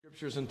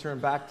Scriptures and turn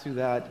back to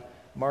that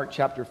Mark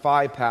chapter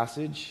 5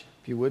 passage,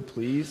 if you would,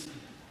 please.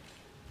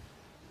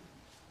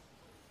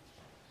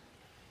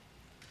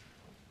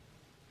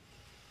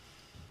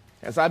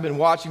 As I've been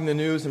watching the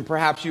news, and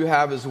perhaps you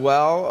have as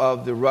well,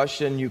 of the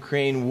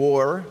Russian-Ukraine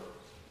war,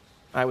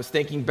 I was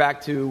thinking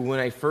back to when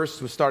I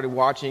first started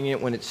watching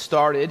it, when it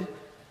started,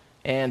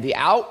 and the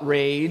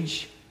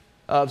outrage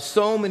of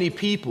so many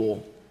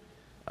people,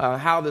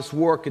 how this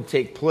war could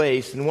take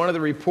place. And one of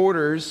the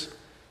reporters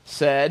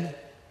said,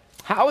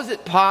 "How is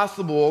it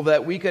possible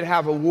that we could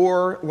have a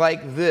war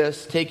like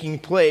this taking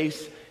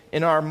place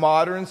in our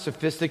modern,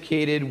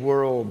 sophisticated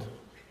world?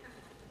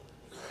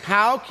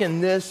 How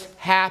can this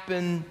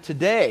happen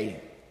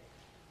today?"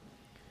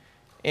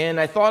 And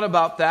I thought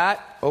about that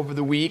over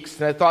the weeks,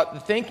 and I thought the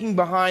thinking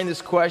behind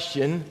this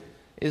question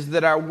is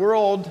that our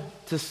world,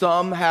 to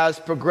some, has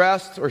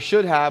progressed, or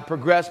should have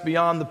progressed,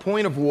 beyond the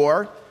point of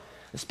war,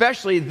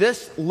 especially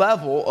this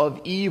level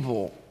of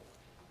evil.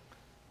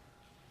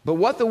 But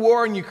what the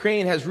war in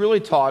Ukraine has really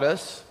taught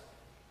us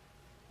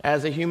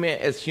as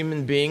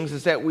human beings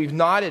is that we've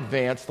not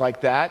advanced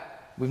like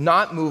that. We've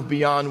not moved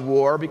beyond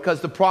war,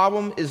 because the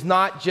problem is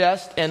not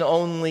just and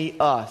only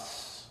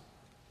us.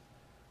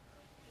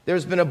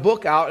 There's been a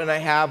book out, and I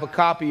have a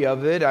copy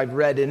of it. I've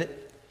read in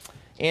it.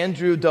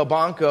 Andrew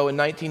Delbanco in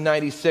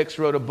 1996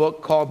 wrote a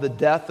book called The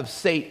Death of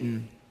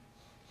Satan.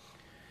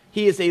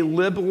 He is a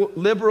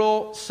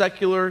liberal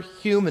secular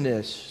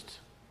humanist.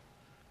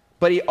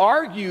 But he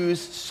argues,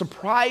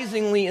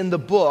 surprisingly in the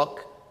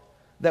book,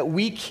 that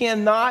we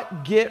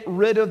cannot get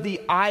rid of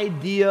the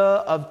idea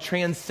of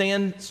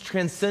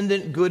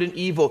transcendent good and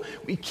evil.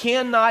 We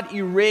cannot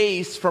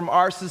erase from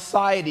our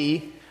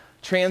society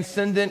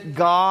transcendent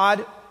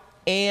God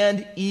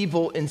and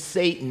evil in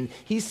Satan.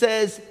 He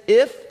says,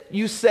 if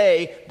you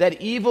say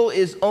that evil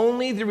is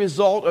only the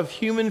result of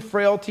human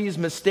frailties,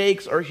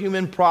 mistakes, or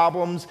human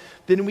problems,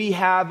 then we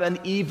have an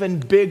even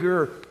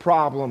bigger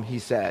problem, he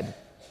said.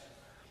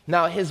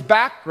 Now, his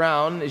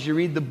background, as you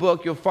read the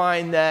book, you'll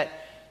find that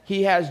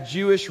he has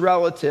Jewish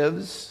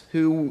relatives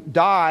who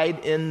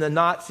died in the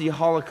Nazi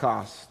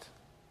Holocaust.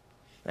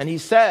 And he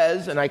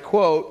says, and I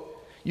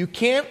quote, "You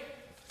can't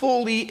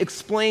fully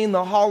explain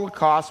the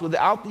Holocaust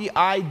without the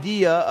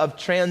idea of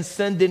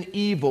transcendent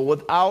evil,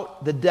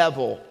 without the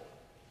devil."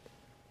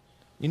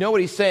 You know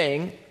what he's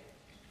saying?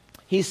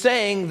 He's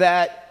saying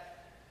that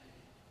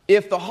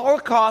if the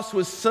Holocaust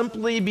was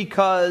simply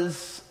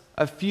because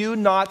a few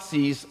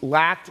Nazis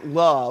lacked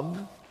love,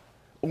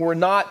 or were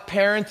not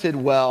parented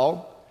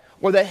well,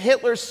 or that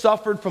Hitler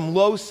suffered from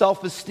low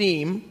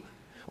self-esteem,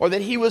 or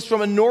that he was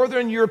from a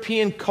northern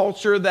European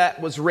culture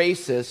that was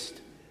racist,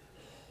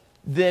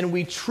 then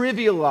we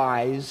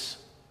trivialize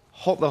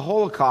the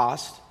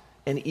Holocaust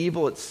and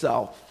evil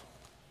itself.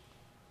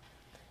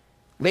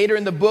 Later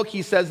in the book,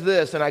 he says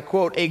this, and I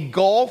quote, "A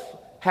gulf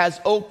has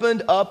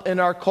opened up in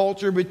our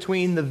culture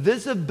between the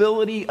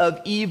visibility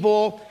of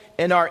evil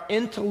and our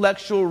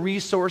intellectual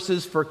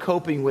resources for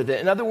coping with it."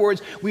 In other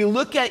words, we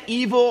look at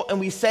evil and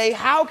we say,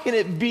 how can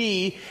it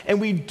be? And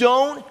we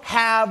don't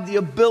have the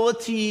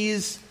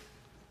abilities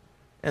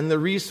and the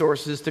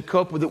resources to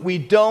cope with it. We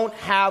don't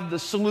have the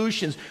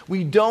solutions.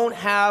 We don't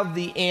have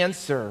the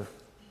answer.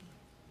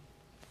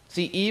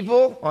 See,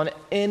 evil on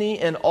any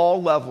and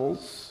all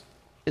levels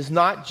is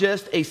not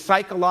just a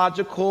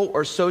psychological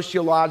or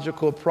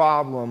sociological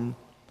problem.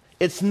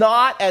 It's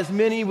not, as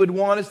many would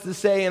want us to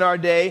say in our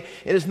day,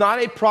 it is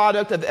not a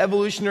product of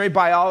evolutionary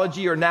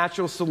biology or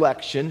natural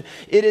selection.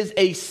 It is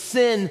a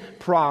sin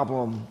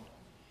problem.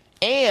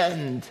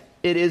 And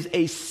it is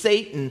a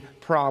Satan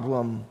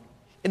problem.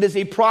 It is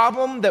a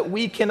problem that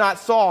we cannot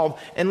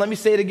solve. And let me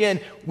say it again,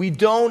 we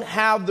don't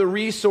have the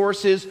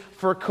resources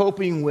for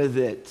coping with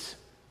it.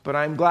 But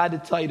I'm glad to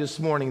tell you this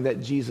morning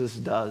that Jesus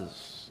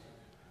does.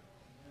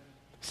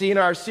 See, in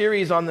our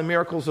series on the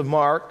miracles of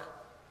Mark,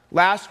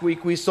 last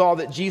week we saw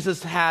that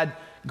Jesus had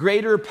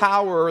greater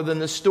power than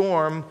the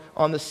storm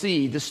on the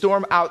sea, the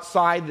storm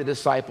outside the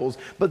disciples.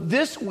 But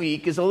this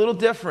week is a little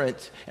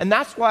different. And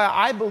that's why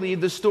I believe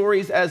the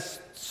stories, as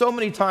so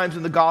many times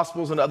in the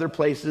Gospels and other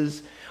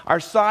places, are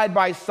side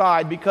by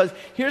side. Because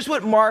here's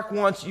what Mark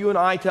wants you and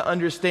I to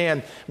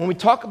understand. When we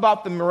talk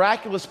about the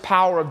miraculous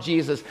power of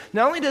Jesus,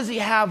 not only does he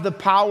have the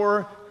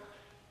power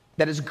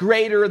that is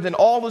greater than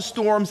all the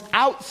storms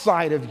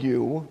outside of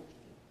you,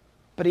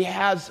 but he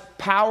has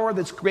power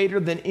that's greater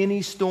than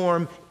any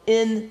storm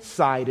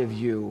inside of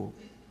you.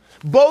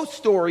 Both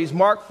stories,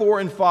 Mark 4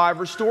 and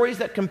 5, are stories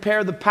that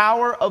compare the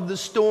power of the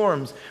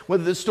storms.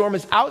 Whether the storm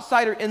is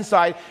outside or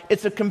inside,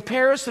 it's a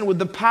comparison with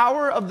the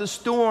power of the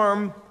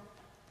storm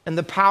and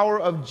the power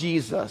of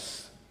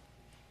Jesus.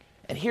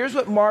 And here's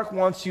what Mark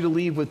wants you to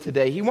leave with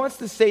today. He wants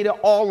to say to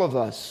all of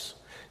us,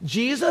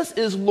 Jesus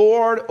is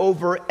Lord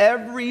over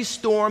every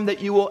storm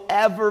that you will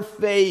ever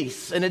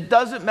face. And it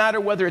doesn't matter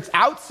whether it's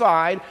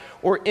outside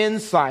or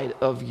inside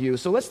of you.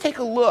 So let's take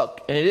a look.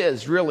 And it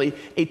is really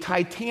a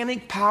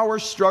titanic power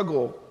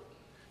struggle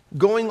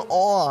going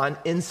on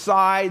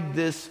inside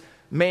this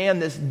man,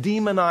 this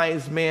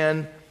demonized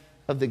man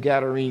of the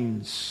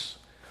Gadarenes.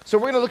 So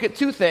we're going to look at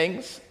two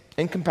things.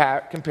 in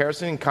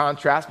comparison, in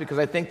contrast, because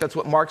I think that's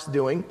what Mark's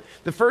doing.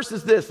 The first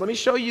is this. Let me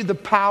show you the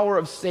power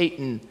of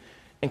Satan.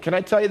 And can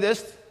I tell you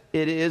this?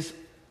 It is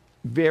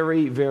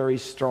very, very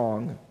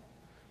strong.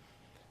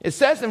 It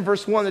says in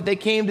verse 1 that they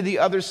came to the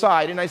other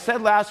side. And I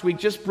said last week,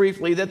 just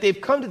briefly, that they've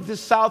come to the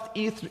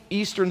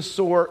southeastern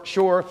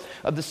shore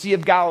of the Sea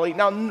of Galilee.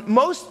 Now,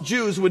 most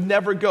Jews would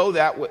never go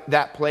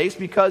that place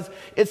because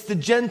it's the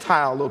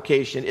Gentile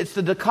location. It's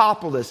the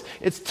Decapolis.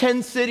 It's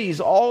 10 cities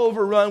all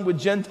overrun with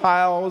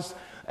Gentiles.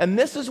 And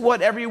this is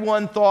what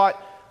everyone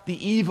thought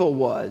the evil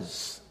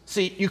was.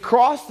 See, you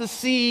cross the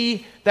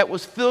sea that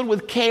was filled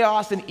with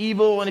chaos and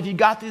evil, and if you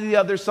got to the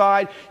other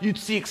side, you'd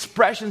see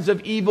expressions of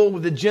evil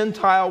with the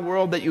Gentile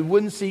world that you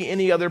wouldn't see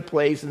any other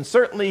place. And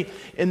certainly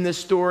in this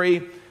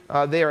story,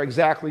 they are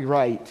exactly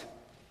right.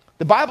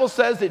 The Bible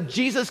says that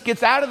Jesus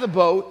gets out of the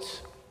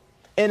boat,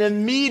 and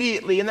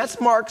immediately, and that's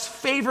Mark's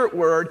favorite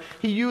word,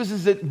 he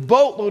uses it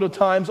boatload of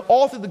times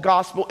all through the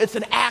gospel. It's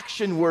an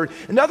action word.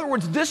 In other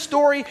words, this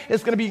story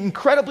is going to be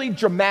incredibly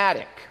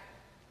dramatic.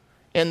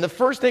 And the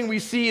first thing we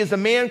see is a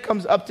man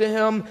comes up to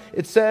him,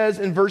 it says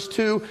in verse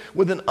 2,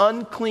 with an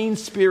unclean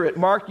spirit.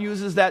 Mark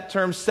uses that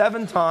term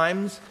 7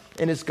 times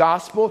in his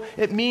gospel.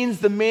 It means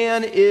the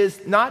man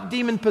is not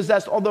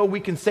demon-possessed, although we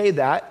can say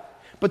that.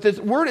 But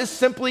the word is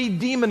simply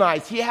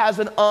demonized. He has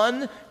an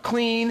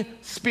unclean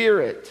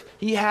spirit.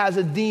 He has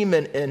a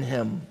demon in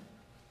him.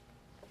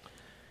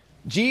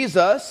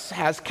 Jesus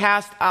has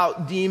cast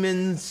out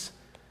demons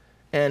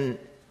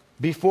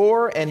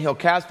before, and he'll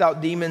cast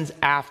out demons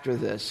after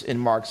this in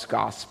Mark's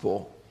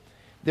gospel.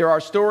 There are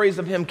stories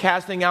of him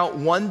casting out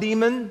one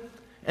demon.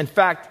 In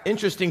fact,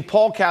 interesting,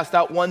 Paul cast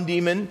out one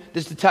demon,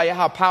 just to tell you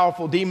how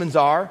powerful demons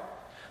are.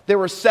 There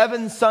were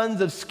 7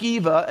 sons of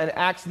Sceva in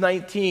Acts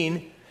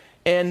 19,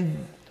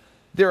 and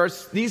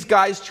these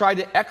guys tried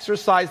to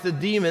exorcise the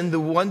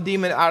one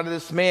demon out of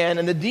this man,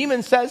 and the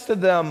demon says to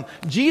them,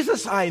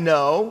 "Jesus I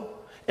know,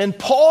 and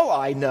Paul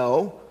I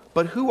know,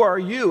 but who are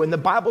you?" And the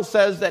Bible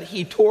says that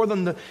he tore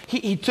them,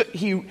 he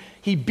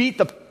beat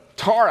the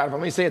tar out of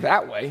them. Let me say it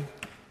that way.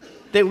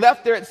 They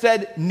left there, it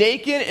said,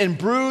 naked and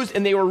bruised,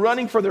 and they were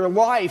running for their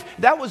life.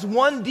 That was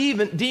one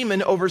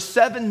demon over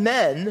 7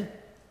 men.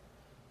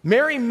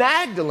 Mary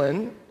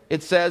Magdalene,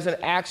 it says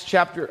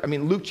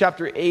in Luke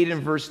chapter 8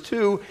 and verse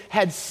 2,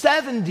 had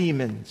 7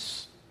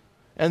 demons.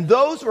 And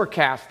those were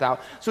cast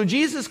out. So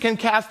Jesus can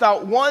cast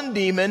out one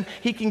demon.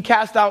 He can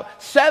cast out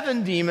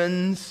 7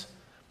 demons.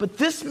 But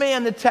this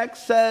man, the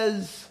text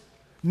says,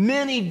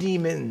 many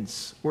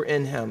demons were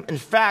in him. In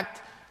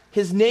fact,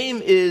 his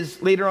name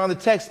is, later on in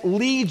the text,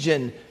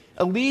 Legion.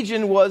 A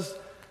legion was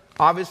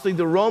obviously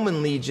the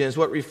Roman legion is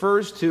what it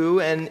refers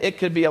to, and it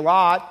could be a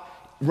lot.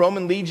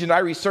 Roman legion, I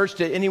researched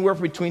it, anywhere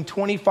between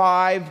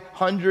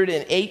 2,500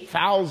 and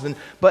 8,000.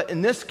 But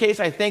in this case,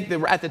 I think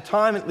that at the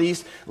time at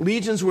least,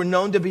 legions were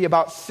known to be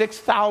about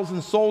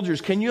 6,000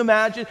 soldiers. Can you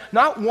imagine?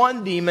 Not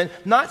one demon,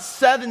 not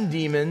 7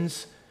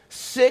 demons,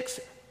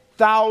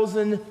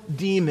 6,000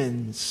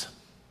 demons.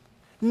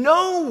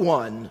 No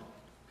one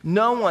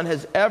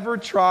has ever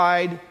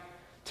tried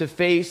to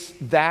face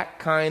that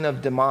kind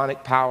of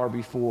demonic power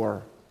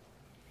before.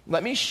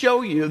 Let me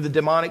show you the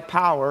demonic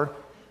power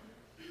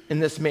in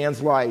this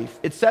man's life.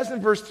 It says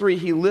in verse 3,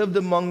 he lived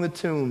among the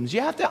tombs.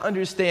 You have to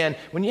understand,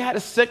 when you had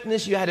a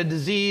sickness, you had a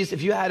disease,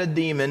 if you had a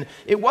demon,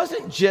 it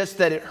wasn't just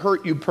that it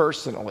hurt you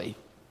personally,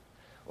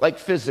 like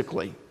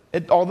physically,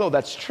 although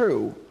that's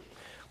true.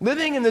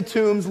 Living in the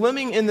tombs,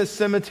 living in the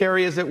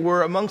cemetery, as it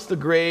were, amongst the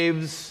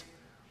graves,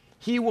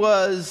 he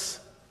was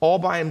all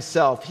by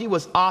himself. He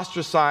was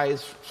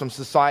ostracized from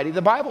society.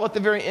 The Bible at the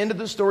very end of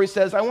the story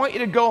says, I want you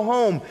to go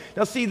home.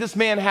 Now see, this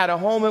man had a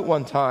home at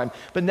one time,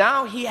 but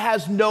now he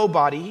has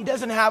nobody. He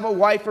doesn't have a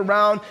wife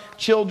around,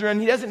 children.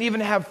 He doesn't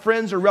even have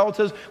friends or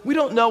relatives. We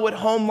don't know what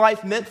home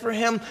life meant for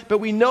him, but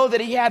we know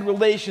that he had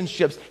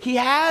relationships. He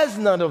has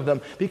none of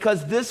them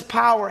because this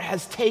power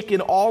has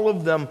taken all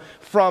of them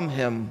from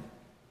him.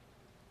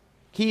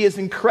 He is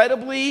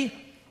incredibly,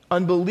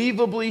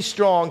 unbelievably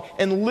strong.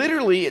 And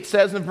literally, it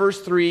says in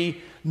verse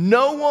 3,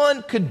 no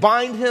one could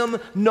bind him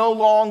no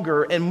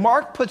longer. And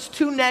Mark puts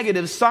 2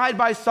 negatives side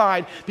by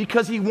side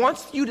because he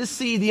wants you to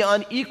see the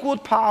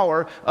unequaled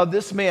power of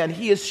this man.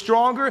 He is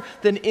stronger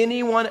than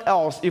anyone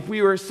else. If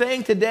we were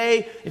saying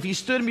today, if he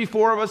stood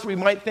before us, we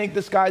might think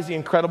this guy's the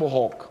Incredible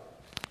Hulk.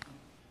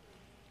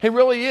 He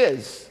really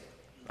is.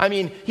 I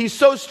mean, he's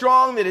so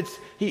strong that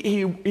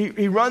he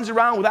runs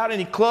around without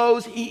any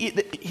clothes.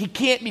 He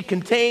can't be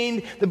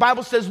contained. The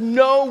Bible says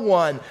no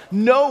one,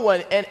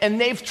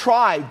 and they've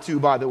tried to,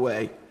 by the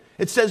way.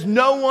 It says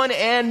no one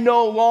and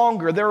no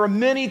longer. There are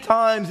many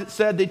times it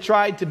said they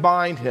tried to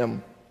bind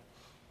him.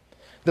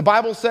 The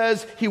Bible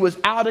says he was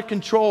out of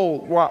control.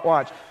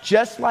 Watch,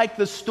 just like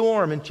the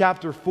storm in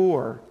chapter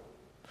 4.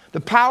 The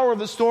power of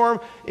the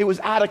storm, it was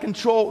out of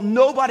control.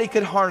 Nobody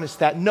could harness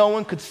that. No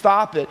one could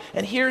stop it.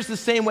 And here's the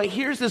same way.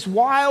 Here's this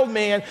wild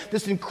man,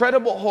 this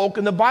Incredible Hulk,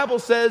 and the Bible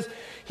says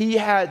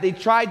they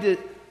tried to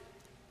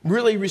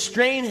really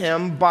restrain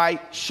him by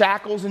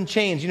shackles and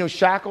chains. You know,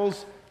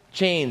 shackles,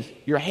 chains,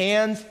 your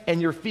hands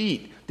and your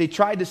feet. They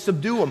tried to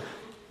subdue him.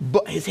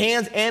 his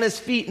hands and his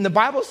feet. And the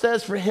Bible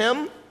says for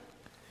him,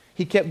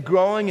 he kept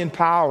growing in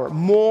power,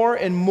 more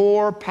and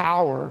more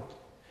power.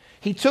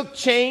 He took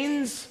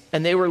chains,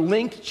 and they were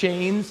linked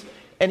chains,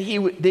 and he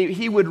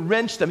would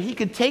wrench them. He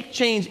could take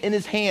chains in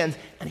his hands,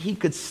 and he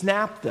could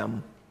snap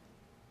them.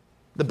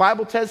 The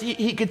Bible says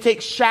he could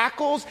take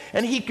shackles,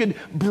 and he could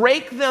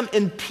break them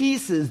in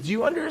pieces. Do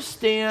you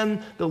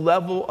understand the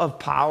level of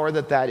power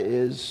that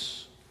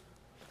is?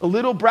 A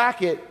little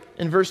bracket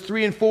in verse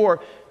 3 and 4.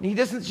 He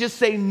doesn't just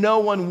say no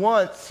one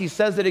once. He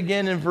says it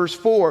again in verse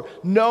 4.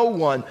 No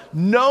one.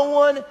 No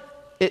one,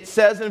 it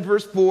says in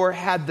verse 4,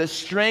 had the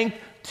strength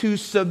to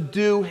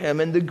subdue him.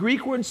 And the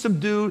Greek word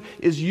subdue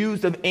is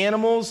used of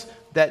animals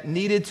that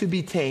needed to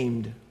be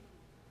tamed.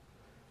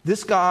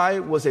 This guy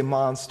was a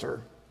monster.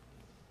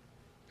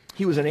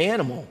 He was an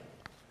animal.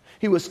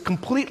 He was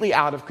completely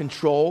out of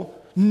control.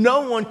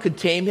 No one could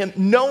tame him.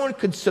 No one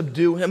could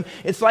subdue him.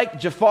 It's like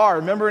Jafar.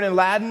 Remember in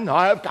Aladdin?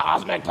 I have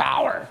cosmic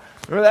power.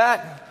 Remember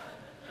that?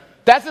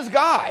 That's this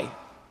guy.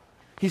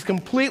 He's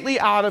completely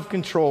out of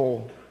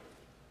control.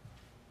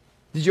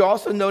 Did you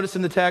also notice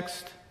in the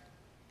text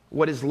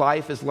what his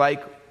life is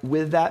like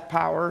with that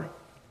power?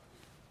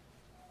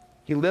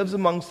 He lives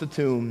amongst the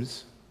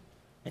tombs.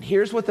 And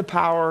here's what the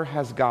power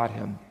has got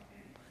him.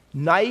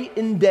 Night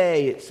and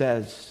day, it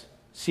says.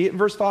 See it in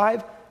verse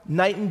 5?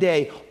 Night and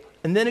day.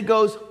 And then it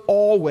goes,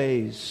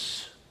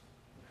 always.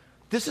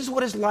 This is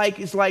what it's like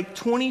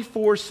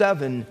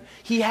 24/7.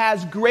 He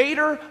has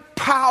greater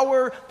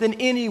power than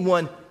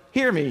anyone.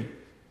 Hear me.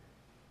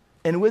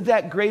 And with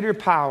that greater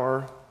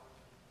power,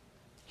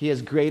 he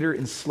has greater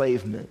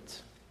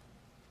enslavement.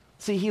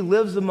 See, he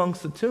lives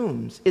amongst the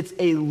tombs. It's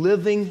a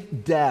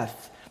living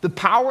death. The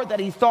power that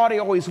he thought he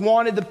always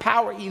wanted, the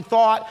power he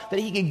thought that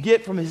he could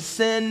get from his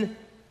sin,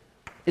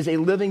 is a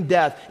living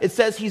death. It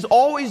says he's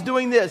always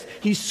doing this.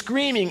 He's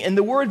screaming, and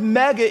the word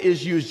mega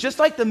is used, just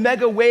like the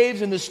mega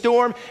waves in the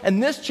storm.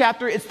 And this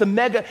chapter, it's the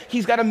mega.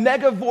 He's got a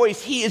mega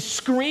voice. He is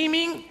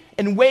screaming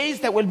in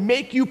ways that would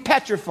make you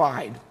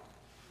petrified.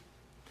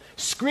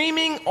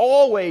 Screaming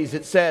always,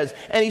 it says.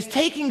 And he's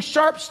taking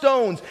sharp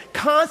stones,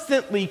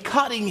 constantly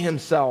cutting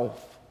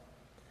himself.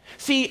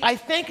 See, I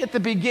think at the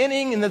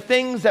beginning, in the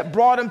things that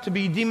brought him to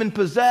be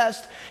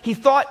demon-possessed, he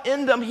thought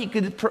in them he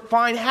could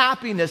find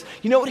happiness.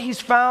 You know what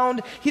he's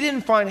found? He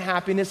didn't find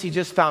happiness, he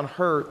just found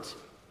hurt.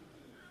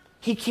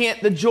 He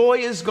can't, the joy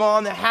is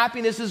gone, the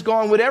happiness is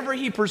gone. Whatever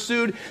he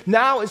pursued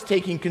now is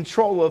taking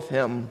control of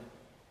him.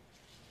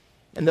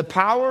 And the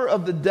power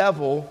of the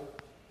devil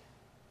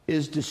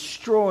is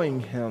destroying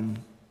him.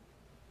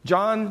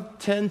 John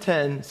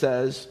 10:10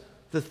 says,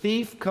 "The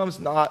thief comes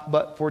not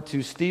but for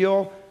to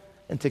steal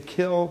and to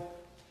kill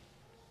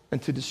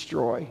and to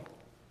destroy."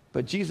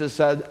 But Jesus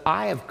said,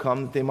 "I have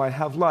come that they might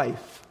have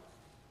life,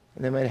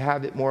 and they might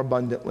have it more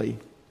abundantly."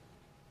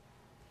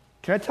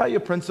 Can I tell you a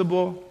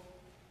principle?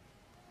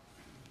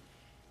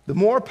 The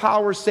more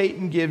power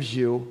Satan gives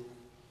you,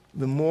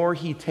 the more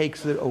he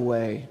takes it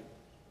away.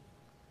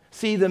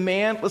 See, the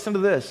man, listen to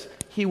this,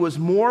 he was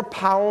more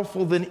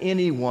powerful than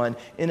anyone,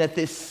 and at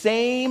the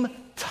same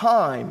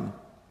time,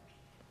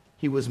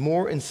 he was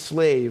more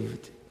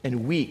enslaved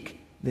and weak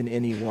than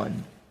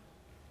anyone.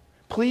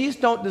 Please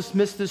don't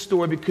dismiss this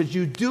story, because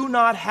you do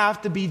not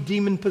have to be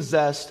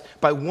demon-possessed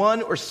by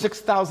 1 or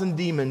 6,000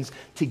 demons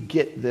to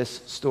get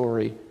this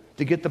story,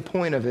 to get the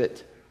point of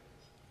it.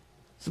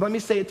 So let me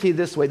say it to you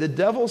this way. The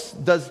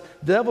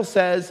devil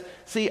says,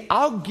 see,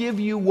 I'll give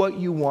you what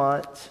you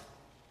want,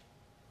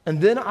 and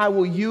then I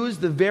will use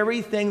the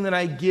very thing that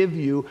I give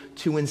you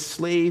to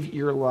enslave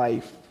your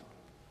life.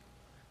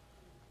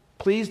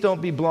 Please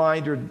don't be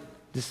blind or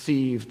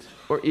deceived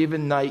or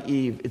even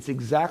naive. It's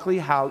exactly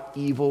how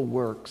evil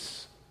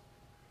works.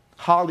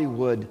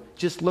 Hollywood,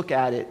 just look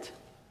at it.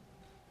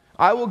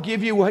 I will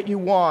give you what you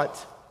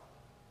want.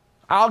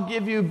 I'll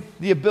give you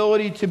the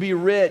ability to be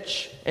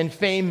rich and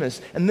famous,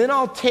 and then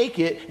I'll take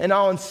it and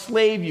I'll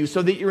enslave you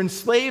so that you're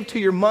enslaved to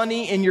your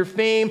money and your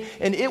fame,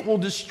 and it will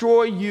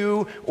destroy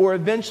you, or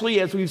eventually,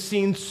 as we've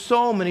seen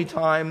so many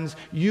times,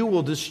 you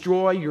will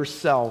destroy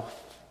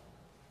yourself.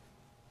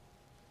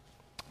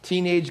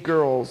 Teenage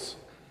girls,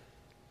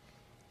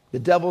 the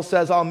devil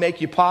says, I'll make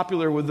you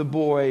popular with the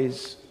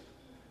boys,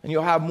 and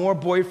you'll have more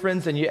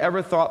boyfriends than you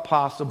ever thought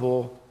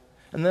possible,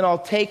 and then I'll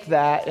take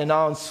that and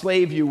I'll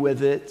enslave you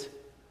with it,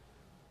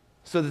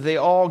 so that they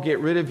all get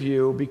rid of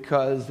you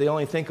because they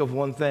only think of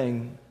one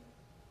thing,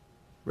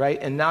 right?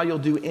 And now you'll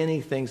do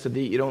anything so that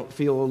you don't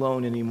feel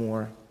alone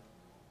anymore.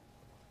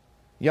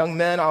 Young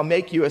men, I'll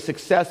make you a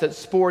success at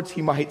sports,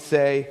 he might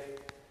say,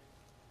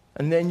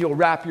 and then you'll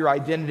wrap your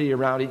identity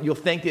around it. You'll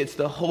think it's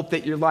the hope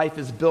that your life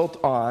is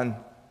built on,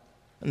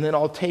 and then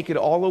I'll take it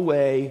all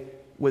away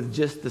with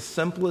just the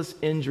simplest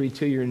injury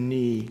to your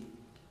knee,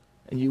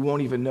 and you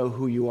won't even know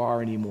who you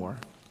are anymore.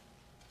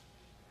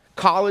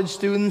 college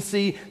students,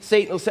 see,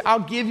 Satan will say, I'll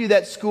give you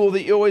that school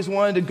that you always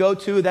wanted to go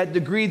to, that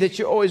degree that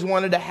you always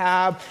wanted to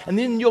have, and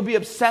then you'll be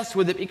obsessed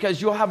with it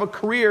because you'll have a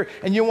career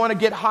and you want to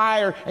get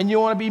higher and you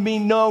want to be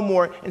known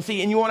more, and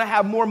you want to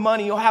have more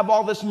money, you'll have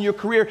all this in your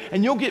career,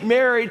 and you'll get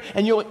married,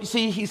 and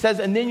he says,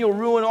 and then you'll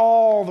ruin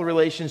all the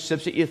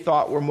relationships that you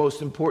thought were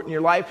most important in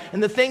your life,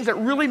 and the things that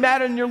really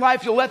matter in your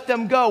life, you'll let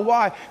them go.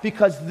 Why?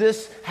 Because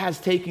this has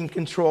taken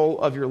control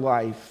of your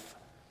life.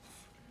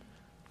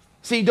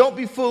 See, don't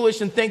be foolish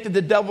and think that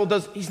the devil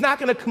he's not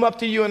going to come up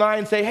to you and I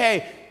and say,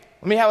 hey,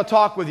 let me have a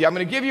talk with you. I'm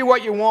going to give you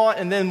what you want,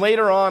 and then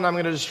later on, I'm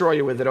going to destroy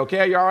you with it, okay?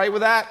 Are you all right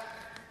with that?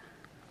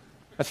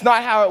 That's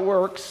not how it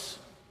works.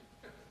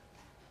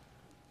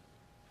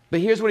 But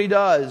here's what he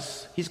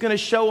does. He's going to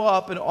show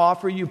up and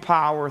offer you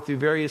power through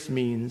various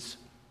means.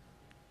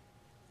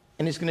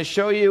 And he's going to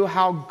show you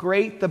how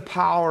great the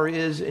power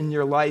is in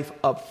your life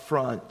up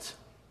front.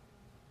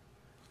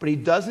 But he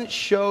doesn't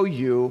show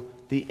you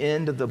the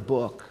end of the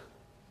book.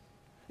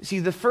 See,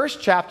 the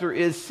first chapter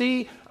is,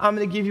 see, I'm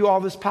going to give you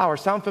all this power.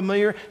 Sound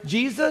familiar?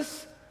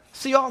 Jesus,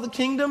 see all the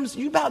kingdoms?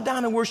 You bow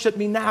down and worship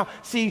me now.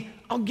 See,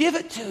 I'll give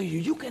it to you.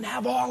 You can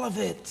have all of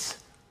it.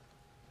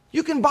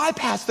 You can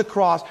bypass the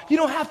cross. You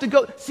don't have to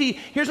go. See,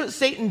 here's what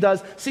Satan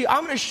does. See,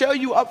 I'm going to show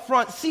you up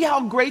front. See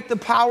how great the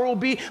power will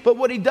be. But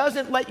what he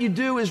doesn't let you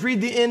do is read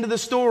the end of the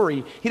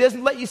story. He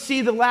doesn't let you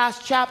see the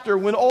last chapter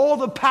when all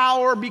the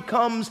power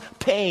becomes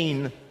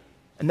pain.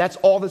 And that's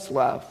all that's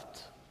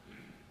left.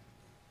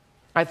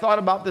 I thought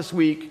about this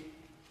week,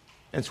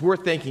 and it's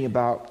worth thinking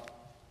about.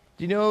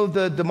 Do you know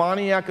the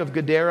demoniac of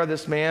Gadara,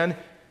 this man?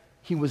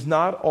 He was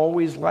not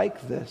always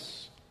like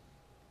this.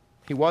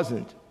 He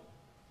wasn't.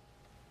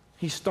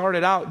 He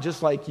started out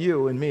just like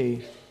you and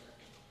me.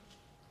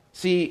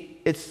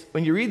 See,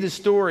 when you read the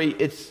story,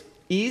 it's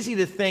easy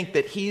to think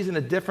that he's in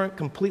a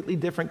completely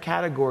different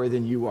category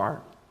than you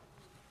are.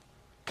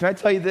 Can I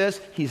tell you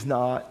this? He's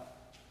not.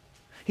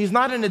 He's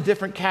not in a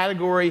different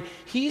category.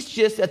 He's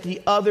just at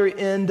the other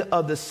end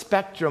of the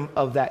spectrum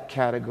of that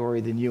category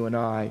than you and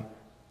I.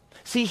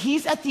 See,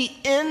 he's at the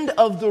end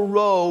of the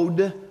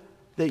road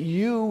that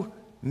you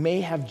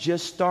may have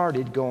just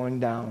started going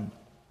down.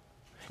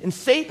 And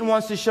Satan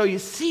wants to show you,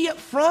 see up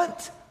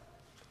front,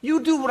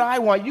 you do what I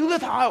want. You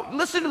live how,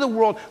 listen to the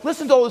world.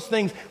 Listen to all those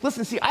things.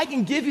 Listen, see, I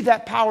can give you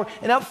that power.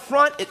 And up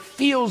front, it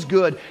feels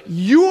good.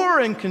 You're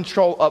in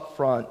control up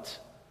front.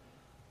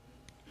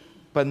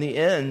 But in the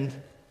end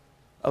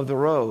of the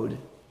road,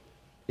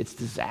 it's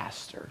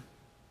disaster.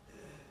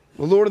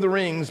 Well, Lord of the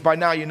Rings, by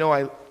now you know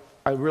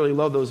I really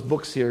love those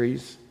book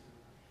series.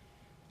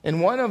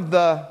 And one of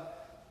the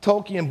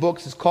Tolkien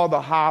books is called The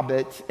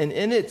Hobbit, and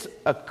in it's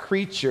a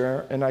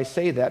creature, and I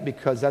say that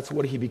because that's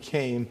what he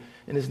became,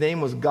 and his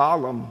name was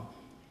Gollum.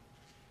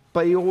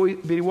 But he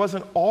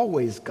wasn't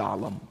always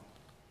Gollum.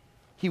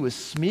 He was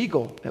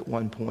Smeagol at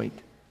one point,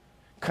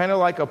 kind of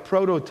like a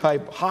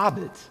prototype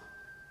hobbit.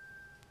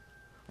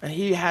 And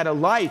he had a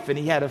life and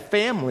he had a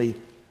family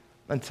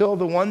until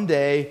the one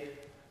day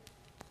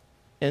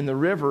in the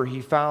river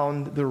he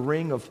found the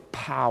ring of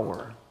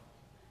power.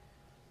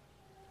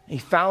 He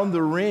found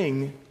the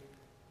ring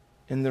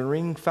and the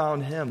ring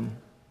found him.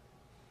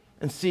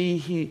 And see,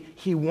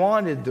 he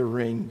wanted the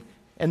ring,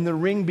 and the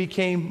ring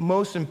became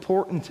most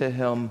important to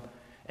him,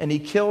 and he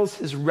kills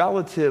his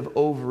relative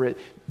over it.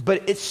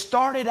 But it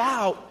started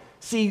out,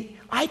 see,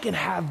 I can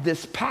have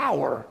this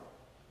power.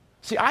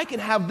 See, I can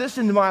have this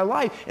into my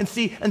life. And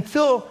see,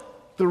 until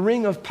the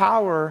ring of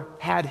power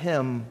had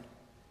him.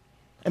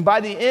 And by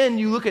the end,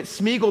 you look at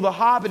Smeagol the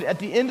Hobbit, at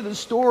the end of the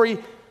story,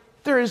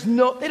 they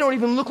don't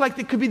even look like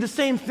they could be the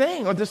same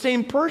thing or the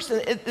same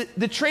person.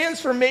 The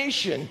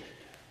transformation,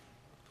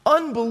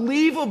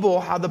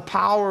 unbelievable how the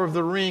power of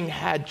the ring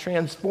had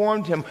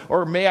transformed him,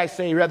 or may I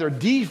say rather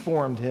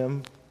deformed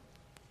him,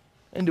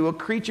 into a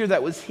creature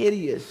that was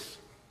hideous.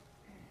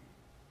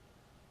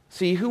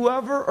 See,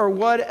 whoever or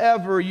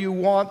whatever you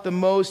want the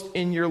most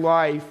in your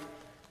life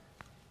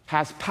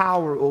has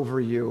power over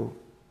you,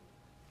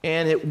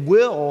 and it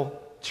will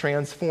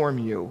transform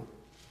you.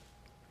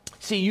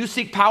 See, you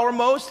seek power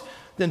most,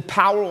 then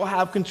power will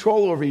have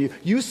control over you.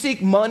 You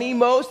seek money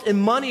most, and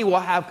money will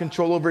have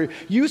control over you.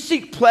 You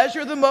seek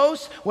pleasure the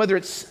most, whether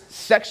it's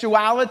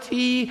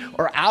sexuality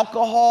or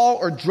alcohol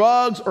or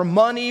drugs or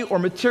money or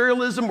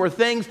materialism or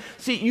things.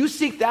 See, you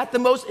seek that the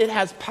most, it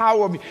has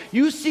power over you.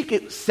 You seek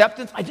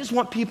acceptance. I just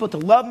want people to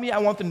love me. I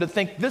want them to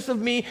think this of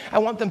me. I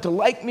want them to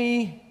like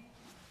me.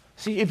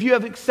 See, if you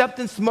have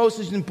acceptance the most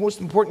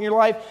important in your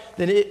life,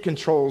 then it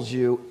controls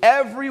you.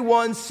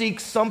 Everyone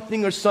seeks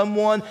something or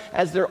someone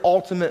as their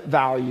ultimate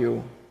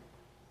value.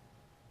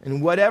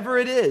 And whatever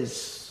it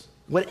is,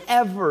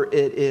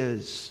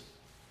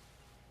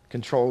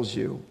 controls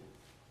you.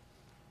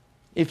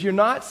 If you're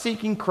not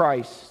seeking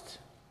Christ,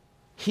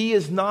 He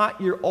is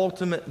not your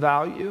ultimate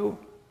value,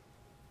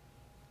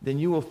 then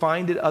you will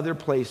find it other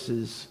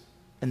places,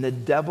 and the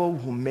devil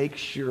will make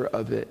sure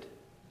of it.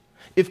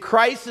 If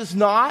Christ is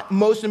not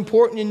most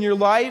important in your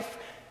life,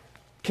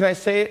 can I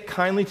say it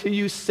kindly to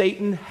you?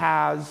 Satan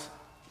has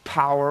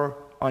power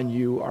on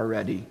you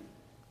already.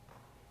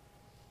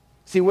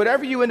 See,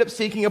 whatever you end up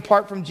seeking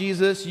apart from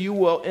Jesus, you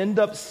will end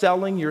up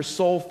selling your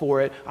soul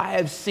for it. I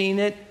have seen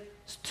it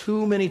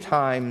too many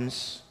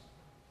times.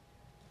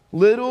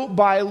 Little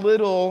by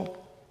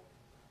little,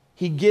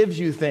 he gives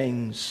you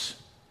things,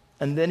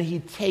 and then he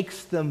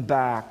takes them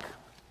back,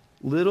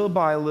 little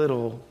by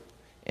little,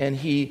 and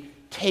he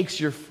takes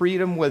your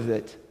freedom with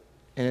it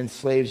and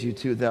enslaves you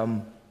to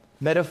them.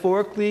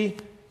 Metaphorically,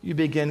 you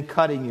begin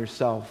cutting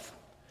yourself.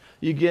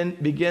 You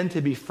begin to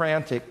be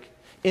frantic.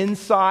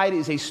 Inside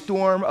is a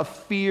storm of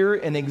fear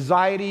and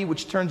anxiety,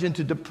 which turns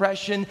into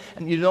depression,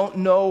 and you don't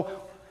know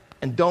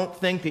and don't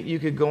think that you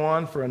could go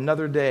on for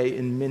another day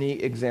in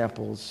many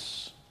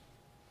examples.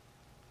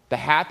 The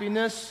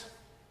happiness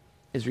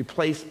is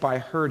replaced by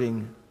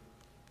hurting,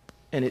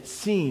 and it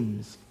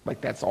seems like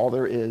that's all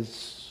there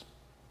is.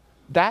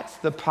 That's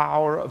the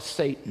power of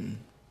Satan.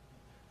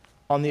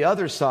 On the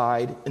other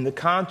side, in the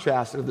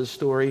contrast of this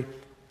story,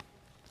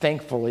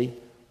 thankfully,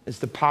 is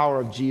the power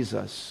of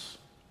Jesus.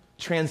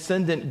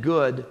 Transcendent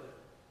good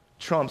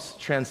trumps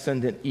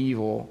transcendent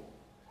evil.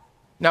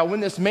 Now, when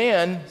this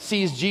man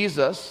sees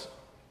Jesus,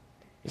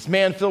 this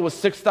man filled with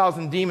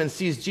 6,000 demons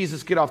sees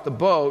Jesus get off the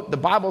boat, the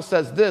Bible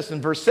says this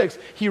in verse 6,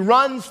 he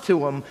runs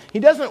to him. He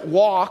doesn't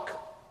walk.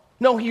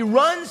 No, he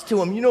runs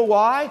to him. You know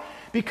why?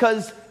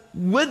 Because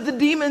with the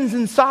demons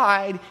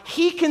inside,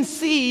 he can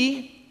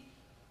see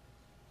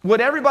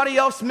what everybody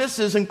else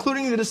misses,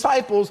 including the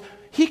disciples.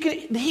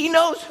 He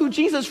knows who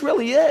Jesus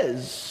really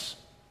is.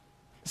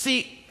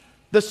 See,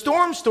 the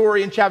storm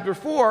story in chapter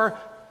 4,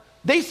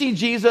 they see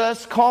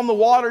Jesus calm the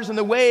waters and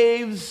the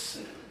waves,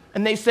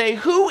 and they say,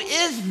 who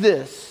is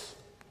this?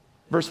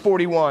 Verse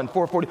 41,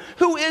 440.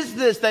 Who is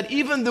this that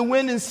even the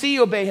wind and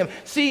sea obey him?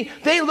 See,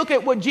 they look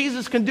at what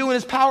Jesus can do in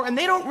his power, and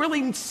they don't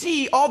really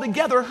see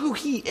altogether who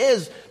he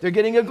is. They're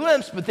getting a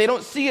glimpse, but they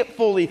don't see it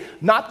fully.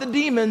 Not the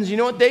demons. You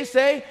know what they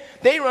say?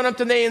 They run up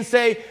to me and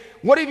say,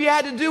 what have you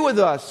had to do with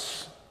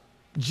us?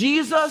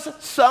 Jesus,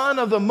 Son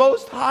of the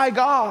Most High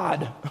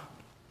God.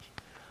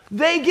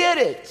 They get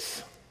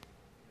it.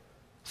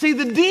 See,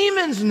 the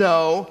demons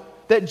know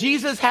that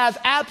Jesus has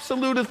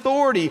absolute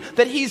authority,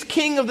 that he's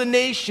king of the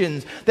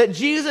nations, that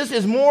Jesus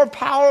is more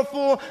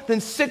powerful than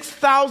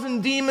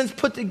 6,000 demons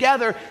put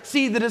together.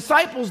 See, the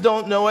disciples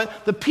don't know it.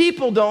 The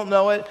people don't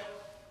know it.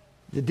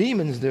 The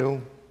demons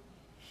do.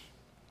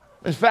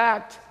 In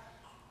fact,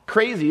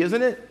 crazy,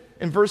 isn't it?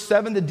 In verse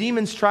 7, the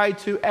demons try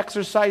to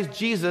exorcise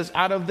Jesus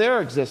out of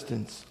their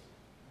existence.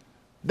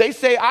 They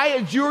say, I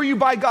adjure you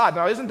by God.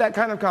 Now, isn't that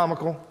kind of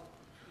comical?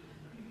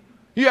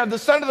 You have the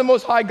Son of the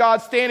Most High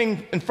God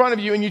standing in front of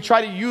you, and you try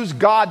to use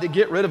God to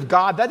get rid of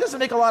God. That doesn't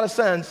make a lot of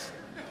sense.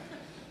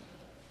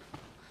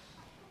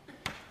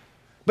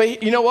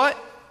 But you know what?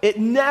 It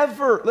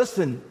never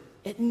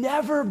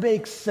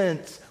makes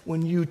sense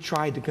when you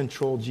try to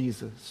control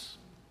Jesus.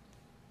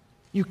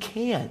 You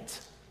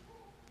can't.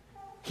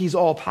 He's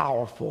all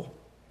powerful.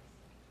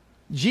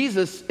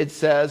 Jesus, it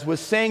says, was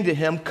saying to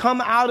him,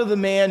 come out of the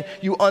man,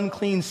 you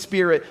unclean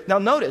spirit. Now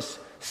notice,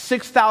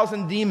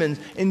 6,000 demons.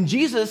 And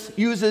Jesus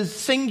uses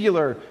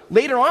singular.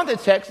 Later on in the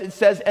text, it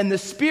says, and the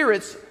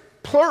spirits,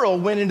 plural,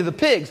 went into the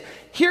pigs.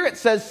 Here it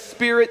says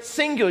spirit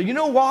singular. You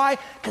know why?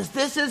 Because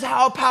this is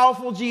how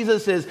powerful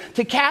Jesus is.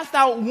 To cast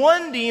out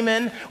one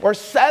demon, or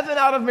 7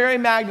 out of Mary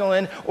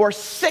Magdalene, or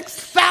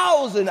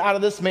 6,000 out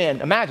of this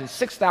man. Imagine,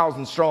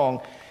 6,000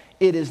 strong.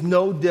 It is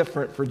no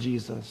different for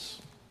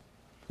Jesus.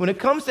 When it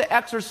comes to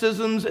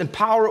exorcisms and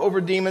power over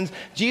demons,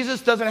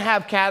 Jesus doesn't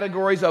have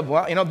categories of,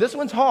 well, this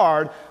one's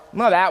hard.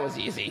 No, that was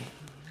easy.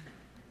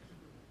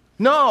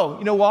 No,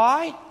 you know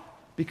why?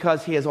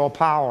 Because he has all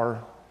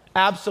power,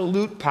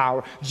 absolute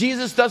power.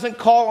 Jesus doesn't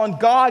call on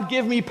God,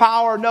 give me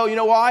power. No, you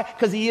know why?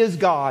 Because he is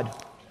God.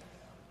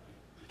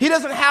 He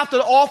doesn't have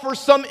to offer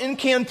some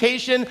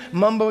incantation,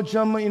 mumbo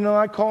jumbo,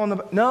 I call on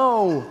the...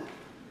 No.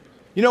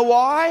 You know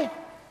why?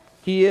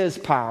 He is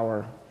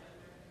power.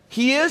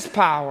 He is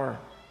power.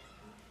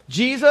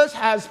 Jesus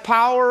has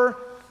power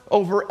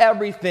over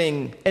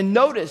everything. And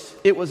notice,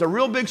 it was a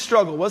real big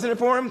struggle, wasn't it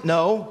for him?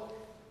 No.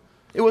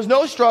 It was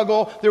no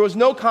struggle. There was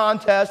no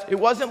contest. It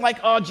wasn't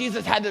like,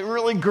 Jesus had to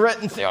really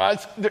grit and say,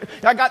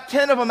 I got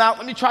 10 of them out.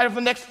 Let me try it for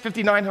the next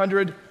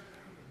 5,900.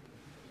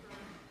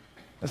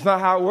 That's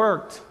not how it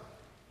worked.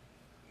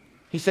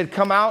 He said,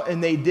 come out,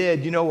 and they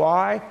did. You know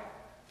why?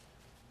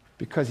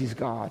 Because he's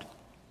God.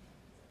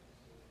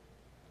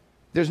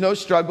 There's no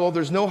struggle.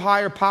 There's no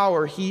higher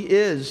power. He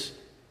is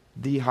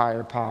the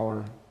higher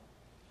power.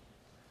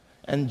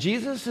 And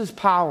Jesus'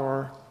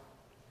 power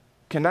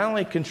can not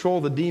only control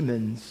the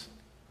demons,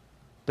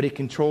 but it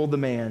controlled the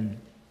man.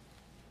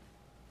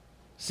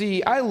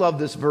 See, I love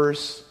this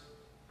verse.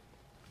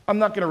 I'm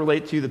not going to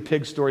relate to you the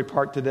pig story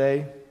part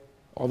today,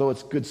 although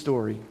it's a good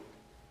story.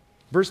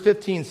 Verse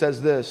 15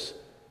 says this,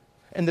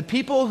 and the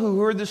people who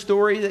heard the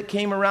story that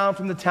came around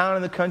from the town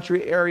and the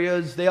country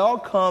areas, they all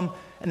come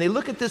and they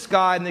look at this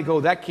guy and they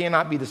go, that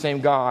cannot be the same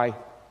guy.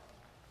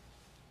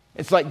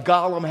 It's like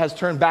Gollum has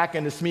turned back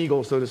into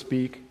Smeagol, so to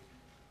speak.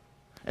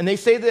 And they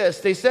say this,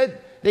 they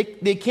said,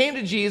 they came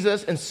to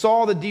Jesus and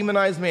saw the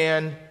demonized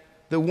man,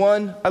 the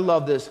one, I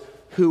love this,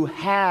 who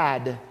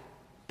had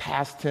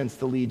Past tense,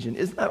 the legion.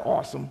 Isn't that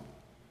awesome?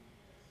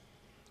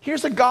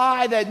 Here's a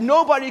guy that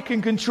nobody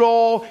can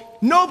control,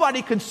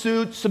 nobody can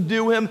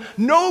subdue him,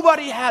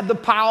 nobody had the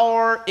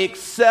power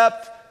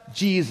except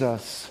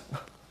Jesus.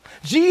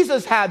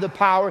 Jesus had the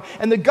power,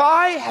 and the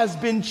guy has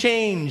been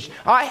changed.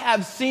 I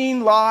have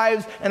seen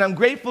lives, and I'm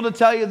grateful to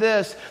tell you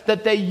this,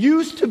 that they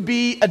used to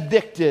be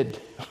addicted.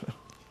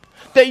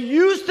 They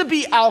used to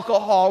be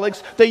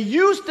alcoholics. They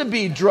used to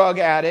be drug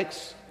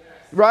addicts,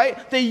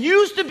 right? They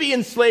used to be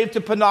enslaved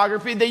to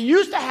pornography. They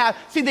used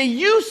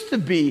to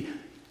be.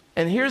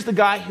 And here's the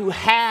guy who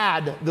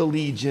had the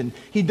legion.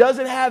 He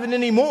doesn't have it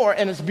anymore,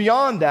 and it's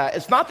beyond that.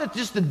 It's not that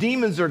just the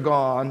demons are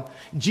gone.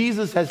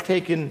 Jesus has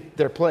taken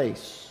their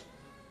place.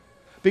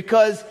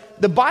 Because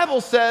the Bible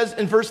says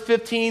in verse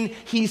 15,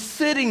 he's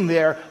sitting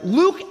there.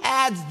 Luke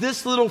adds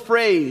this little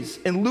phrase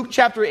in Luke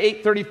chapter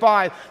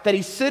 8:35, that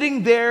he's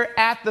sitting there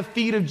at the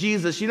feet of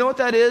Jesus. You know what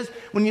that is?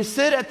 When you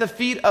sit at the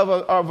feet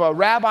of a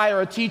rabbi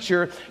or a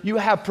teacher, you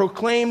have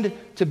proclaimed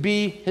to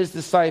be his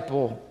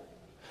disciple.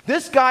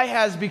 This guy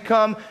has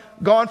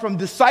gone from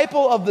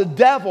disciple of the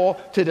devil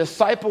to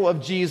disciple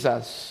of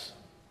Jesus.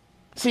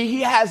 See,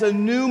 he has a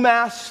new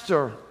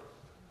master.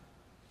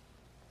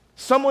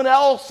 Someone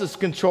else is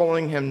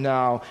controlling him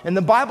now. And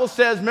the Bible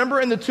says,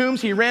 remember in the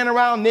tombs, he ran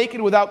around naked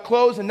without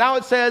clothes, and now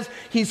it says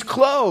he's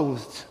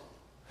clothed.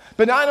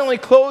 But not only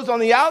clothed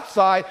on the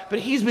outside, but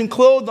he's been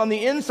clothed on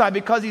the inside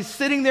because he's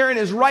sitting there in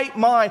his right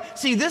mind.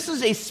 See, this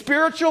is a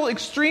spiritual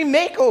extreme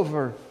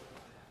makeover.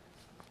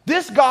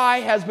 This guy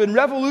has been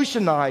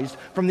revolutionized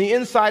from the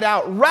inside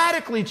out,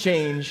 radically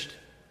changed.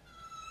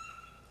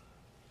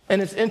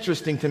 And it's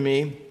interesting to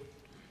me.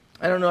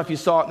 I don't know if you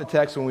saw it in the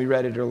text when we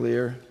read it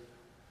earlier.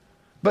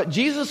 But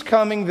Jesus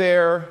coming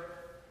there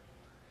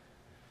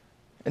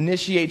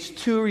initiates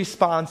two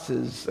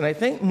responses. And I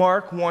think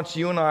Mark wants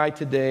you and I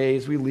today,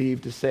 as we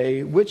leave, to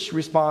say, which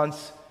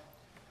response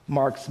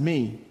marks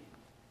me?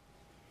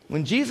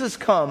 When Jesus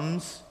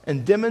comes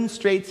and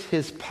demonstrates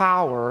his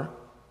power,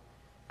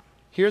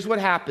 here's what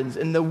happens.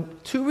 And the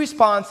two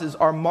responses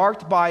are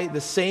marked by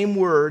the same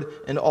word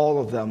in all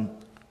of them.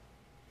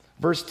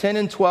 Verse 10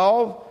 and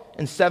 12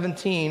 and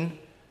 17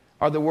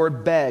 are the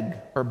word beg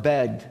or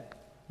begged.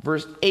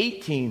 Verse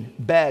 18,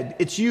 begged.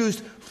 It's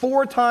used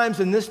 4 times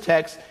in this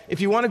text. If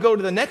you want to go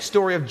to the next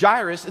story of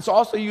Jairus, it's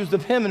also used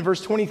of him in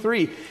verse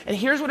 23. And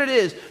here's what it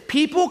is.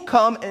 People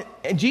come,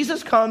 and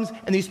Jesus comes,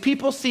 and these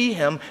people see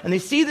him, and they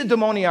see the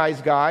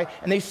demonized guy,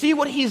 and they see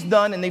what he's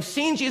done, and they've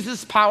seen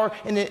Jesus' power,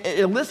 and it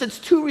elicits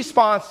 2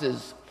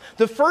 responses.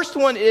 The first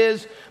one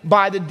is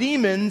by the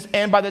demons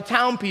and by the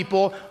town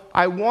people,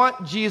 I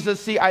want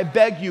Jesus, I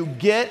beg you,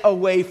 get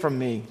away from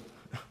me.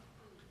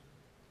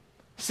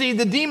 See,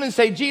 the demons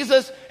say,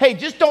 Jesus, hey,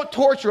 just don't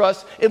torture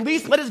us. At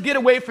least let us get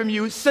away from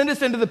you. Send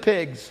us into the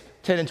pigs,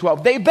 10 and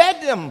 12. They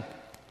begged him.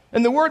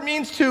 And the word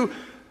means to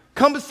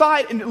come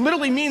beside, and it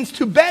literally means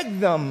to beg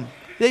them.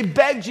 They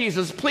begged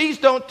Jesus, please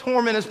don't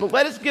torment us, but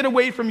let us get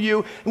away from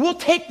you, and we'll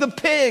take the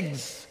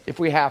pigs if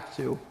we have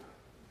to.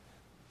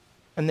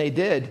 And they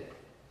did.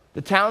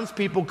 The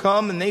townspeople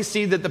come, and they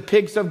see that the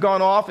pigs have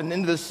gone off and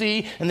into the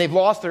sea, and they've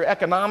lost their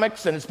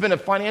economics, and it's been a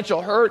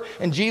financial hurt,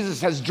 and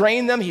Jesus has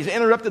drained them. He's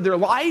interrupted their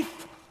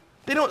life.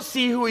 They don't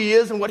see who he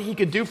is and what he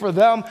could do for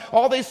them.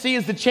 All they see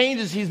is the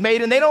changes he's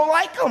made, and they don't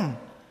like him.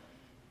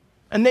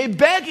 And they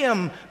beg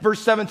him,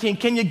 verse 17,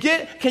 can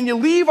you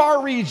leave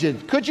our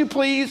region? Could you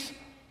please?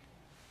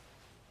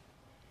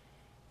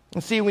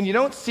 And see, when you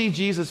don't see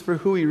Jesus for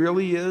who he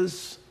really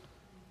is,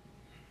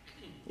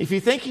 if you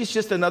think he's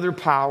just another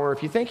power,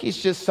 if you think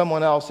he's just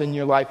someone else in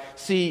your life,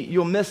 see,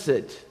 you'll miss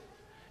it.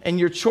 And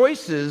your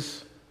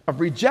choices of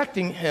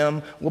rejecting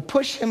him will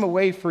push him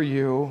away from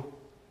you,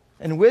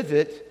 and with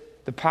it,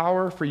 the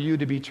power for you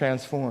to be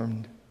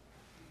transformed.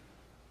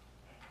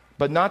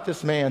 But not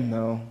this man,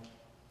 though.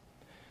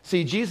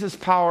 See, Jesus'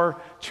 power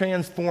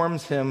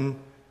transforms him.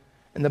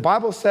 And the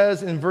Bible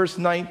says in verse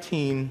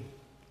 19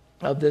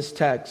 of this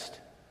text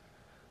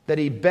that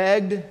he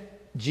begged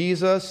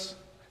Jesus,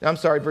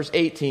 verse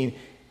 18.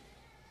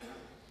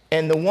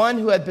 And the one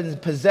who had been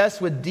possessed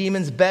with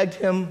demons begged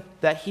him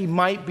that he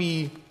might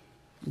be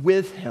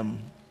with him.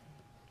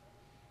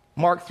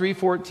 Mark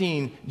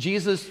 3:14,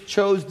 Jesus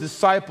chose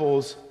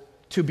disciples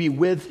to be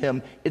with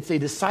him. It's a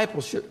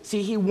discipleship.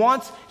 See,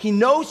 he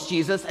knows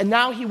Jesus, and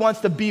now he wants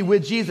to be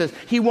with Jesus.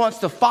 He wants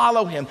to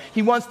follow him.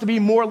 He wants to be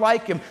more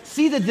like him.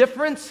 See the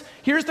difference?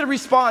 Here's the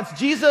response.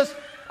 Jesus,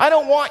 I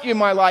don't want you in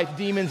my life,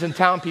 demons and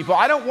town people.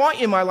 I don't want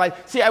you in my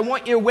life. See, I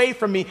want you away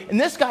from me.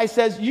 And this guy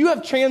says, you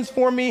have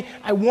transformed me.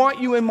 I want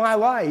you in my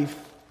life.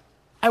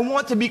 I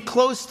want to be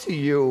close to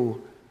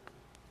you.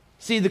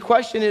 See, the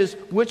question is,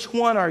 which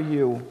one are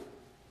you?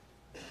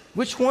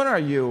 Which one are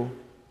you?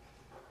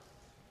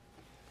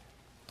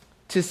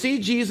 To see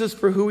Jesus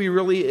for who he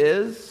really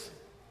is,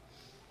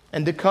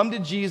 and to come to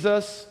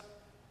Jesus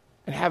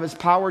and have his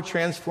power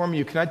transform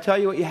you. Can I tell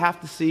you what you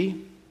have to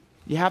see?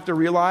 You have to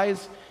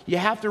realize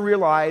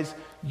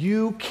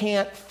you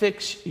can't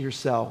fix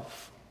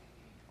yourself.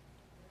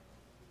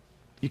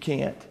 You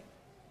can't.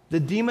 The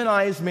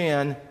demonized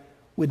man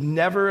would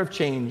never have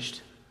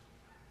changed.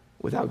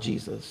 without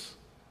Jesus.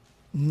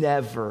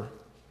 Never.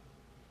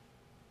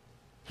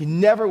 He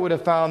never would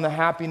have found the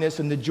happiness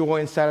and the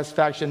joy and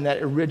satisfaction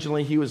that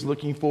originally he was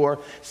looking for.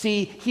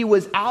 See, he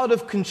was out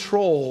of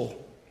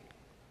control.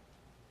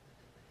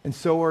 And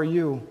so are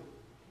you.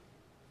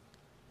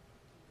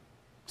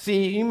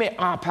 See, you may,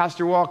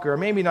 Pastor Walker,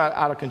 maybe not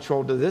out of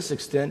control to this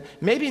extent,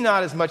 maybe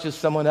not as much as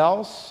someone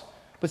else,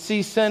 but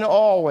see, sin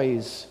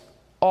always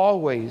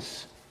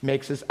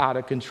makes us out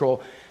of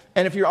control.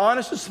 And if you're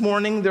honest this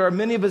morning, there are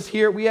many of us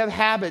here, we have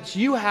habits.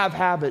 You have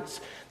habits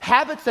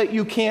that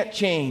you can't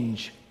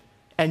change.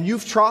 And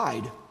you've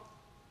tried.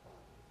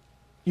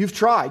 You've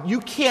tried. You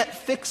can't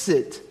fix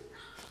it.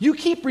 You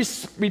keep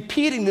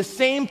repeating the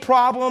same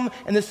problem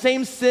and the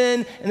same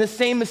sin and the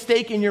same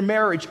mistake in your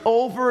marriage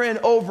over and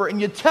over. And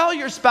you tell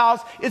your spouse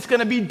it's going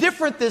to be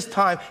different this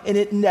time. And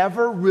it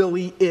never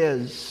really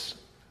is.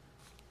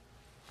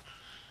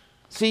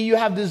 See, you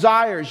have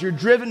desires. You're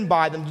driven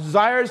by them.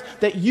 Desires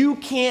that you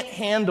can't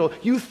handle.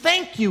 You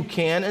think you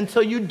can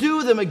until you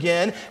do them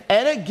again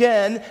and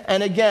again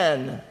and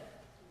again.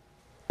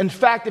 In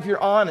fact, if you're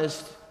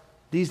honest,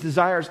 these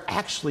desires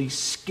actually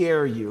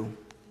scare you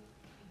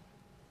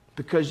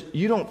because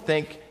you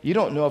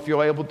don't know if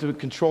you're able to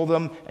control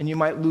them, and you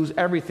might lose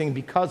everything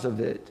because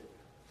of it.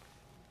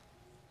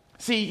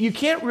 See, you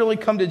can't really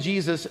come to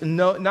Jesus and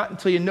not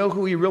until you know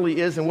who he really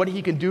is and what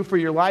he can do for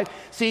your life.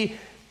 See,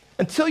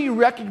 until you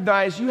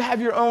recognize you have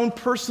your own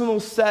personal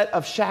set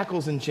of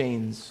shackles and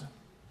chains.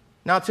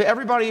 Now, to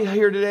everybody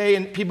here today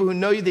and people who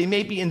know you, they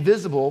may be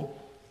invisible,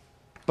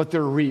 but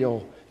they're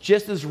real.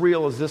 Just as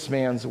real as this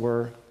man's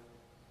were.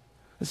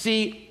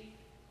 See,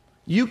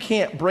 you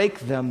can't break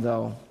them,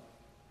 though.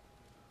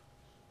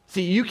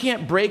 See, you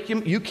can't break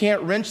them. You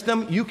can't wrench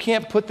them. You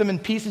can't put them in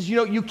pieces.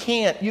 You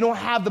can't. You don't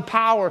have the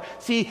power.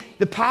 See,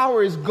 the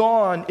power is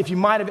gone if you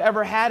might have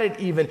ever had it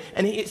even.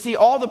 And see,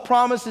 all the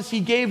promises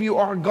he gave you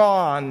are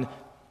gone.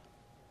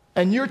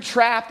 And you're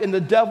trapped in the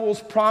devil's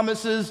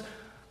promises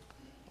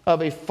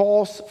of a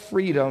false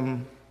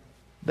freedom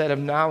that have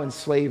now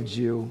enslaved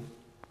you.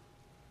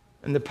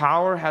 And the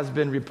power has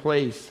been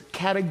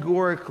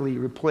categorically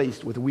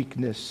replaced with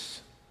weakness.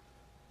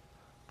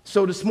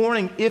 So this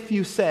morning, if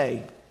you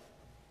say,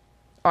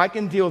 I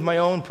can deal with my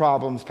own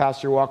problems,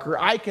 Pastor Walker,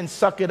 I can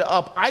suck it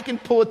up, I can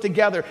pull it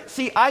together.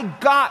 See, I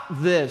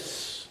got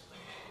this.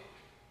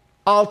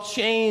 I'll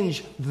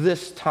change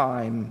this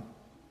time.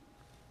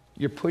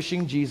 You're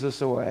pushing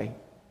Jesus away.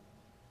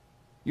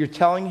 You're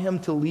telling him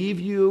to leave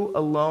you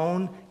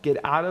alone, get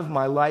out of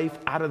my life,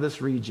 out of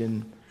this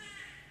region.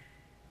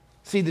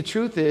 See, the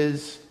truth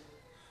is,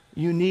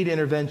 you need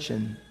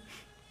intervention.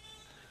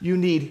 You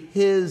need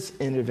his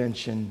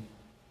intervention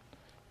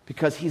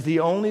because he's the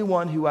only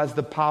one who has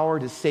the power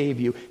to save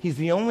you. He's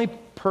the only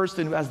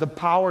person who has the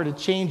power to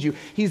change you.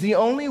 He's the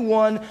only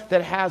one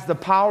that has the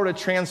power to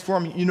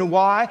transform you. You know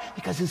why?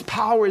 Because his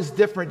power is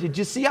different. Did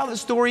you see how the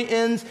story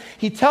ends?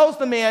 He tells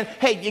the man,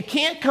 hey, you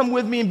can't come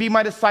with me and be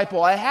my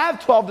disciple. I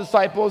have 12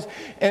 disciples,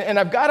 and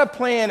I've got a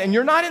plan, and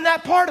you're not in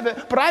that part of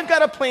it, but I've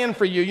got a plan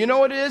for you. You know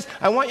what it is?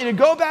 I want you to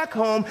go back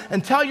home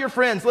and tell your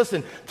friends,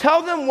 listen,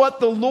 tell them what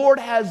the Lord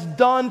has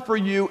done for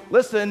you.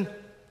 Listen,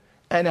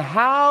 and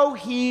how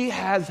he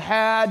has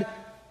had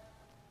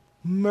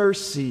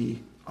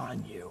mercy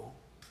on you.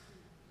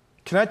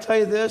 Can I tell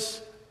you this?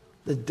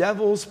 The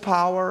devil's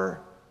power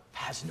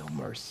has no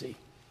mercy.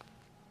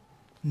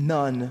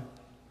 None.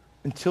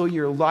 Until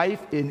your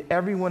life and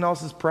everyone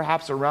else's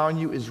perhaps around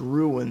you is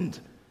ruined.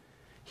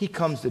 He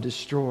comes to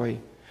destroy.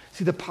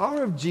 See, the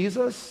power of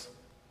Jesus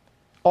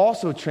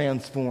also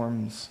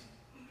transforms.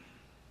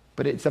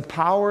 But it's a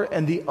power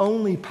and the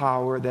only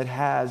power that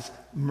has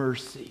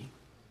mercy.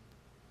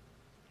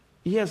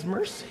 He has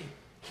mercy.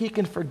 He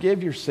can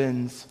forgive your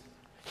sins.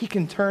 He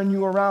can turn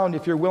you around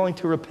if you're willing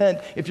to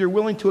repent, if you're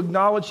willing to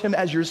acknowledge him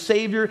as your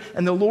Savior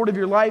and the Lord of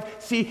your life.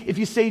 See, if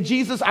you say,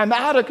 Jesus, I'm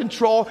out of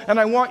control and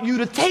I want you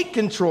to take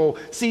control.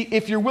 See,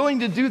 if you're willing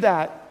to do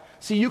that,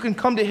 see, you can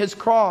come to his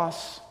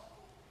cross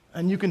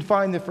and you can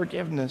find the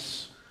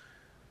forgiveness.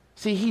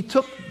 See, he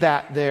took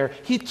that there.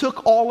 He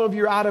took all of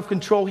your out of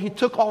control. He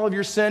took all of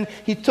your sin.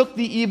 He took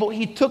the evil.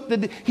 He took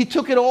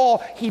it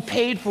all. He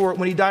paid for it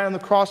when he died on the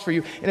cross for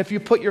you. And if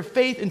you put your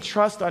faith and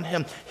trust on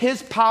him,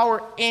 his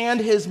power and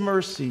his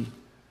mercy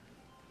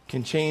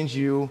can change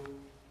you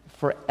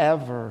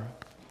forever.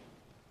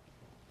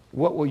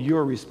 What will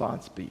your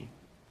response be?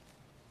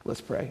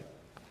 Let's pray.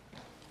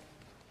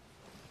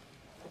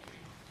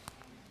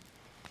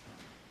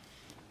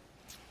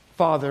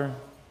 Father,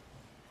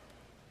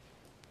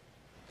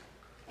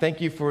 thank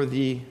you for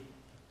the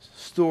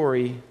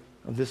story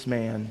of this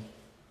man.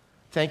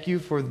 Thank you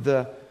for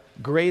the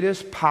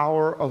greatest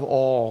power of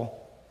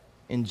all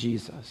in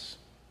Jesus,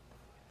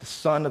 the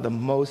Son of the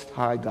Most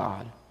High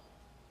God.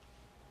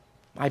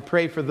 I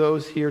pray for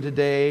those here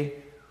today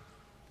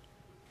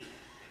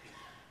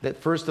that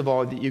first of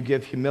all, that you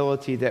give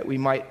humility, that we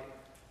might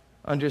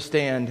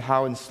understand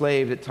how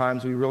enslaved at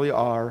times we really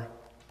are.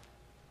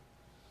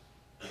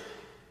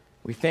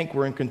 We think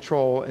we're in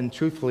control, and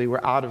truthfully,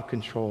 we're out of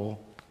control.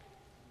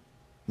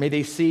 May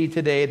they see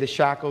today the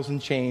shackles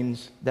and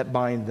chains that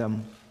bind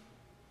them.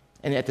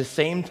 And at the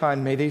same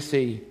time, may they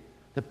see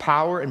the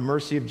power and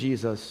mercy of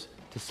Jesus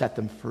to set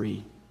them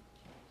free.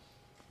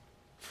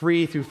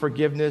 Free through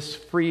forgiveness,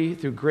 free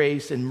through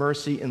grace and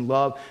mercy and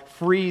love,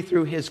 free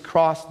through his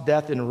cross,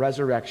 death, and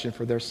resurrection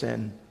for their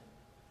sin.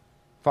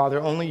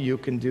 Father, only you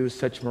can do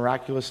such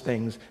miraculous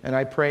things, and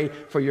I pray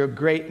for your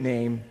great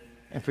name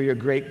and for your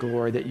great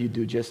glory that you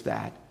do just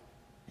that.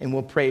 And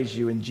we'll praise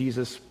you in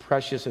Jesus'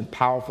 precious and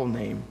powerful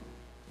name.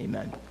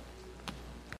 Amen.